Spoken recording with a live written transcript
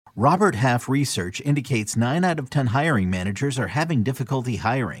Robert Half research indicates 9 out of 10 hiring managers are having difficulty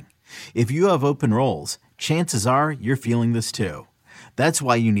hiring. If you have open roles, chances are you're feeling this too. That's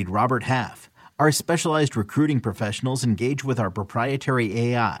why you need Robert Half. Our specialized recruiting professionals engage with our proprietary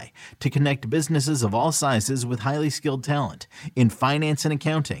AI to connect businesses of all sizes with highly skilled talent in finance and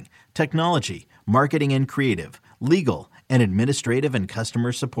accounting, technology, marketing and creative, legal, and administrative and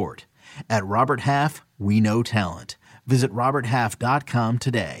customer support. At Robert Half, we know talent. Visit roberthalf.com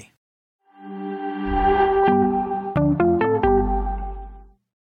today.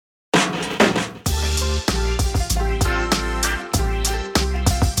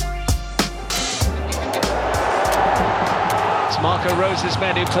 Marco Rose's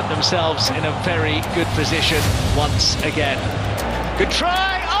men who put themselves in a very good position once again. Good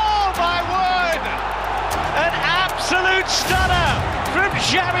try! Oh my word! An absolute stunner from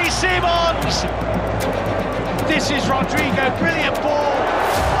Xavi Simons! This is Rodrigo, brilliant ball!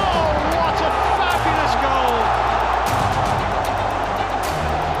 Oh, what a fabulous goal!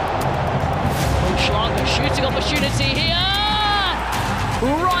 Schlager shooting opportunity here!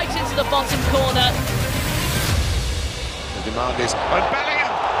 Right into the bottom corner. The demand is on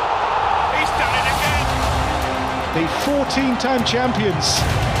Bellingham. He's done it again. The 14-time champions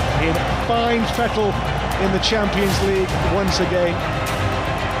in fine fettle in the Champions League once again.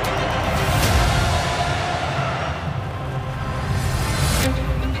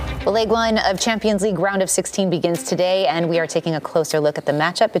 The leg one of Champions League round of 16 begins today, and we are taking a closer look at the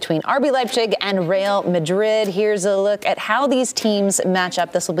matchup between RB Leipzig and Real Madrid. Here's a look at how these teams match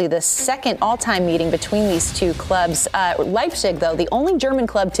up. This will be the second all-time meeting between these two clubs. Leipzig, though, the only German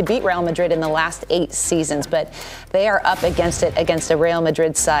club to beat Real Madrid in the last 8 seasons, but they are up against a Real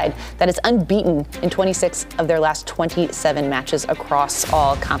Madrid side that is unbeaten in 26 of their last 27 matches across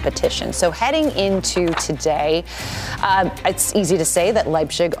all competitions. So heading into today, it's easy to say that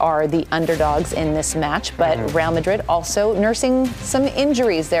Leipzig are the underdogs in this match, but Real Madrid also nursing some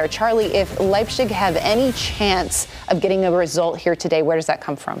injuries there. Charlie, if Leipzig have any chance of getting a result here today, where does that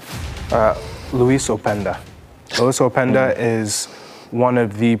come from? Luis Openda. Luis Openda is one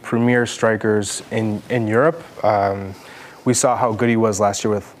of the premier strikers in Europe. We saw how good he was last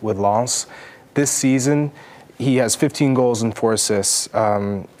year with Lens. This season, he has 15 goals and 4 assists.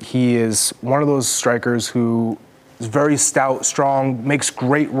 He is one of those strikers who is very stout, strong, makes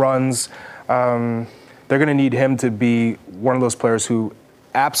great runs. They're going to need him to be one of those players who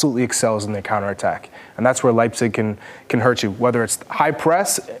absolutely excels in the counterattack. And that's where Leipzig can hurt you, whether it's high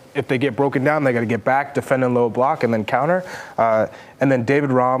press. If they get broken down, they got to get back, defend in low block, and then counter. And then David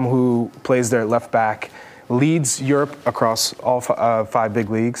Raum, who plays there at left back, leads Europe across all 5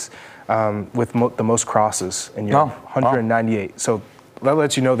 big leagues with the most crosses in Europe, 198. So that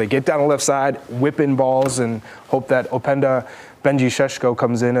lets you know they get down the left side, whip in balls, and hope that Openda, Benji Šeško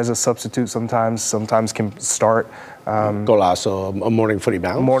comes in as a substitute sometimes can start. Golazo, a morning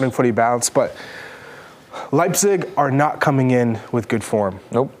footy bounce. But Leipzig are not coming in with good form.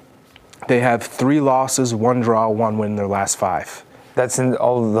 Nope. They have 3 losses, 1 draw, 1 win in their last 5. That's in the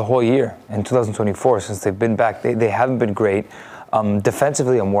whole year, in 2024, since they've been back. They haven't been great.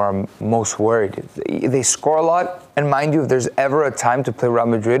 Defensively, I'm most worried. They score a lot, and mind you, if there's ever a time to play Real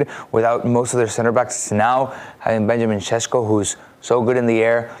Madrid without most of their center backs, it's now having Benjamin Šeško, who's so good in the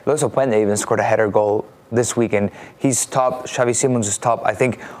air. Luis Openda even scored a header goal this weekend. He's top. Xavi Simons is top. I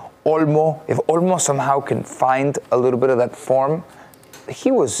think if Olmo somehow can find a little bit of that form,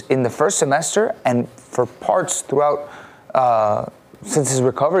 he was in the first semester and for parts throughout since his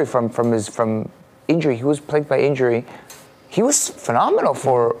recovery from injury. He was plagued by injury. He was phenomenal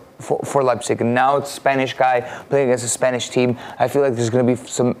for Leipzig, and now it's a Spanish guy playing against a Spanish team. I feel like there's going to be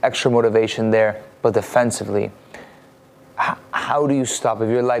some extra motivation there. But defensively, how do you stop, if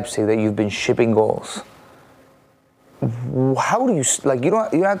you're Leipzig, that you've been shipping goals? How do you, you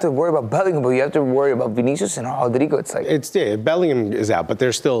don't have to worry about Bellingham, but you have to worry about Vinicius and Rodrigo. Bellingham is out, but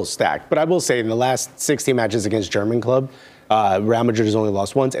they're still stacked. But I will say, in the last 16 matches against German club, Real Madrid has only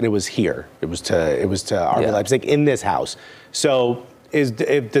lost once, and it was here. It was to RB Leipzig in this house. So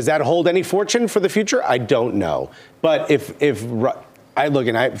does that hold any fortune for the future? I don't know. But if I look,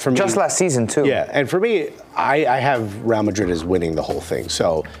 and for me, just last season too. Yeah, and for me, I have Real Madrid as winning the whole thing.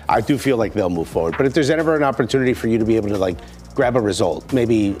 So I do feel like they'll move forward. But if there's ever an opportunity for you to be able to grab a result,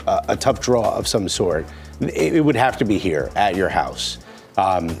 maybe a tough draw of some sort, it would have to be here at your house.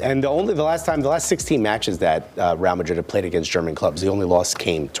 And the last 16 matches that Real Madrid have played against German clubs, the only loss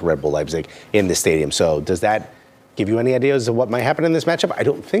came to Red Bull Leipzig in the stadium. So does that give you any ideas of what might happen in this matchup? I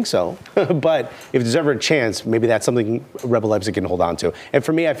don't think so. But if there's ever a chance, maybe that's something Red Bull Leipzig can hold on to. And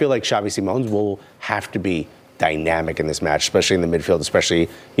for me, I feel like Xavi Simons will have to be dynamic in this match, especially in the midfield, especially,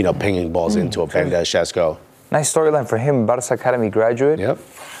 pinging balls into Openda, Šeško. Nice storyline for him, Barca Academy graduate. Yep.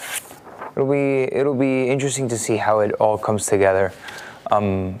 It'll be interesting to see how it all comes together.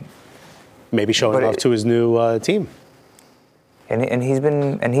 Maybe showing off to his new team. And he's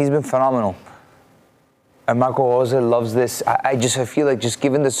been phenomenal. And Marco Rose loves this. I feel like just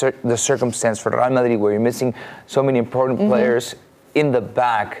given the circumstance for Real Madrid, where you're missing so many important players in the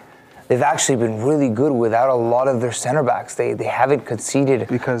back, they've actually been really good without a lot of their center backs. They haven't conceded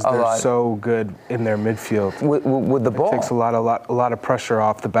because they're so good in their midfield with the ball. It takes a lot of pressure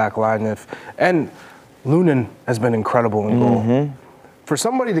off the back line. And Lunin has been incredible in goal. For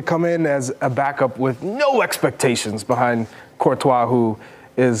somebody to come in as a backup with no expectations behind Courtois, who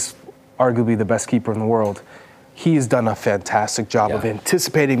is arguably the best keeper in the world, he's done a fantastic job of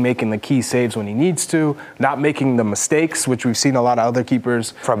anticipating, making the key saves when he needs to, not making the mistakes, which we've seen a lot of other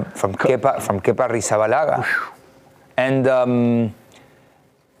keepers from Kepa Arrizabalaga. And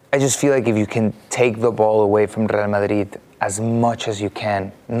I just feel like if you can take the ball away from Real Madrid as much as you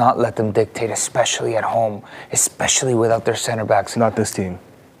can, not let them dictate, especially at home, especially without their center backs. Not this team.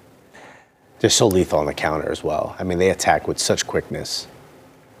 They're so lethal on the counter as well. I mean, they attack with such quickness.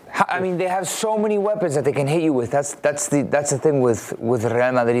 I mean, they have so many weapons that they can hit you with. That's the thing with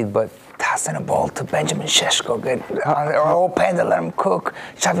Real Madrid. But tossing a ball to Benjamin Šeško, or Openda, let him cook.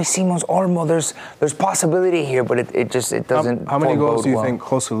 Xavi Simons, Olmo. There's possibility here, but it doesn't. How many goals do you think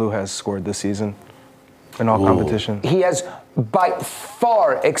Joselu has scored this season in all competition? He has by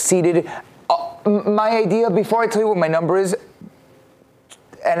far exceeded my idea. Before I tell you what my number is,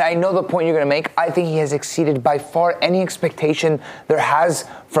 and I know the point you're going to make, I think he has exceeded by far any expectation there has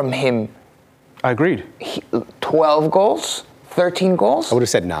from him. I agreed. 12 goals? 13 goals? I would have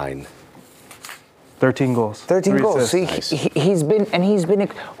said 9. 13 goals. 13 goals. See, Nice. he's been.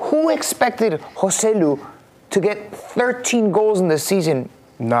 Who expected Joselu to get 13 goals in this season?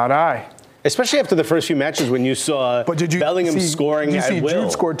 Not I. Especially after the first few matches when you saw Bellingham scoring at will. Did you see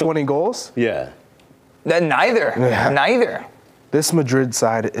Jude scored 20 goals? Yeah. Neither. This Madrid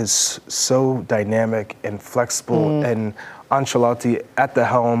side is so dynamic and flexible, and Ancelotti at the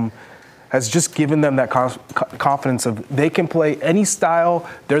helm has just given them that confidence of they can play any style.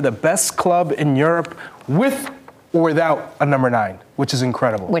 They're the best club in Europe with or without a number 9, which is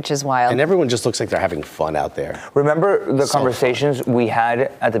incredible. Which is wild. And everyone just looks like they're having fun out there. Remember the conversations we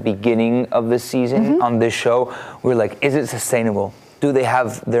had at the beginning of the season on this show? We were like, is it sustainable? Do they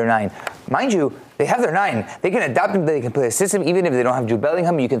have their 9? Mind you, they have their 9. They can adapt them, they can play a system, even if they don't have Jude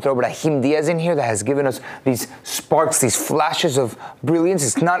Bellingham. You can throw Brahim Diaz in here that has given us these sparks, these flashes of brilliance.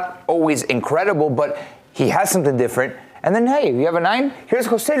 It's not always incredible, but he has something different. And then, hey, you have a 9? Here's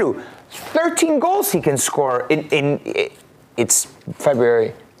Joselu. 13 goals he can score it's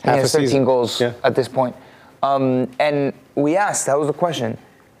February. He has 13 goals at this point. And we asked, that was the question,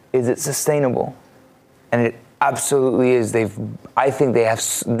 is it sustainable? And it absolutely is. I think they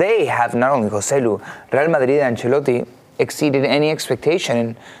have not only Joselu, Real Madrid and Ancelotti exceeded any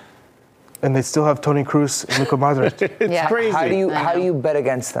expectation. And they still have Toni Kroos and Luka Modric. It's crazy. How do you bet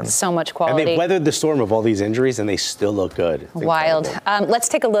against them? So much quality. And they've weathered the storm of all these injuries, and they still look good. It's wild. Let's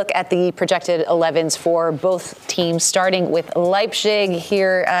take a look at the projected 11s for both teams, starting with Leipzig.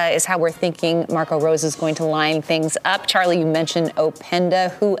 Here is how we're thinking Marco Rose is going to line things up. Charlie, you mentioned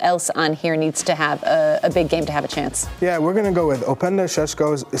Openda. Who else on here needs to have a big game to have a chance? Yeah, we're going to go with Openda,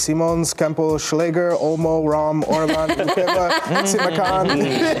 Šeško, Simons, Kempel, Schläger, Olmo, Ram, Orban, Lukeva, Simakan.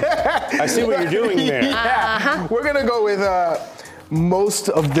 I see what you're doing there. Yeah. We're going to go with most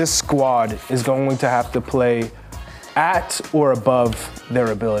of this squad is going to have to play at or above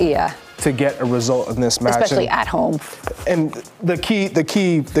their ability to get a result in this match. Especially at home. And the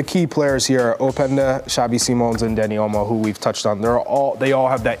key players here are Openda, Xavi Simons, and Dani Olmo, who we've touched on. They all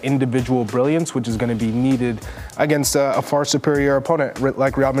have that individual brilliance, which is going to be needed against a far superior opponent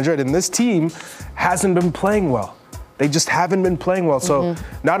like Real Madrid. And this team hasn't been playing well. They just haven't been playing well. So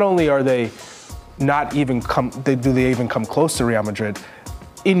not only are they not even do they even come close to Real Madrid,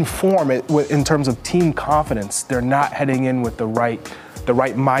 in form in terms of team confidence, they're not heading in with the right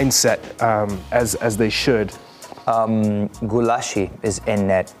mindset as they should. Gulashi is in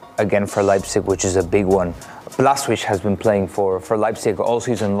net again for Leipzig, which is a big one. Blaswich has been playing for Leipzig all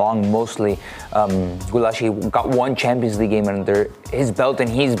season long, mostly. Gulashi got one Champions League game under his belt,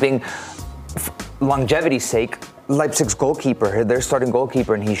 and he's been, longevity's sake, Leipzig's goalkeeper, their starting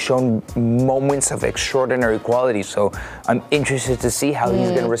goalkeeper, and he's shown moments of extraordinary quality. So I'm interested to see how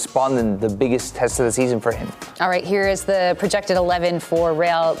he's going to respond in the biggest test of the season for him. All right, here is the projected 11 for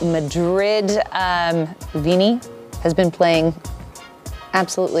Real Madrid. Vini has been playing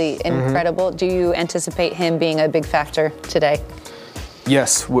absolutely incredible. Do you anticipate him being a big factor today?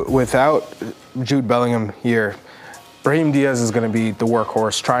 Yes, without Jude Bellingham here, Brahim Diaz is going to be the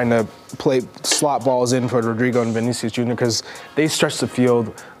workhorse, trying to play slot balls in for Rodrigo and Vinicius Jr. because they stretch the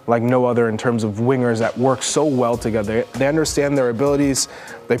field like no other in terms of wingers that work so well together. They understand their abilities.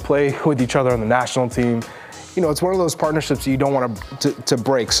 They play with each other on the national team. You know, it's one of those partnerships you don't want to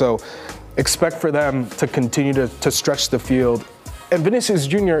break. So expect for them to continue to stretch the field. And Vinicius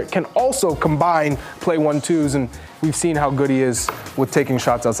Jr. can also combine play 1-2s, and we've seen how good he is with taking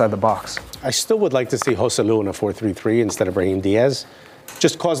shots outside the box. I still would like to see Joselu in a 4-3-3 instead of Brahim Diaz.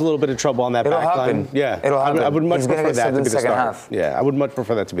 Just cause a little bit of trouble on that back line. Yeah, it'll happen. I would much prefer that to be the start. Half. Yeah, I would much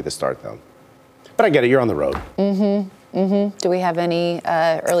prefer that to be the start, though. But I get it. You're on the road. Do we have any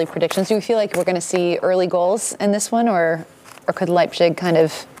early predictions? Do we feel like we're going to see early goals in this one, or could Leipzig kind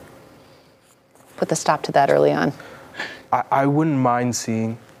of put the stop to that early on? I wouldn't mind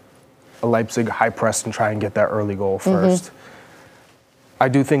seeing a Leipzig high press and try and get that early goal first. I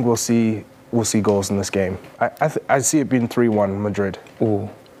do think we'll see goals in this game. I see it being 3-1 Madrid. Ooh.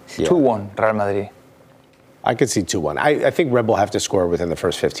 Yeah. 2-1 Real Madrid. I could see 2-1. I think Red Bull have to score within the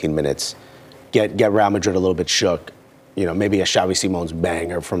first 15 minutes. Get Real Madrid a little bit shook. You know, maybe a Xavi Simon's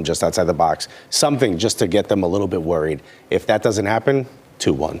banger from just outside the box. Something just to get them a little bit worried. If that doesn't happen,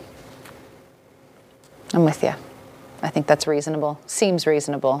 2-1. I'm with you. I think that's reasonable. Seems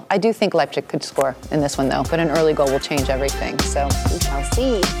reasonable. I do think Leipzig could score in this one, though, but an early goal will change everything. So we shall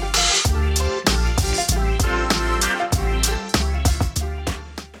see.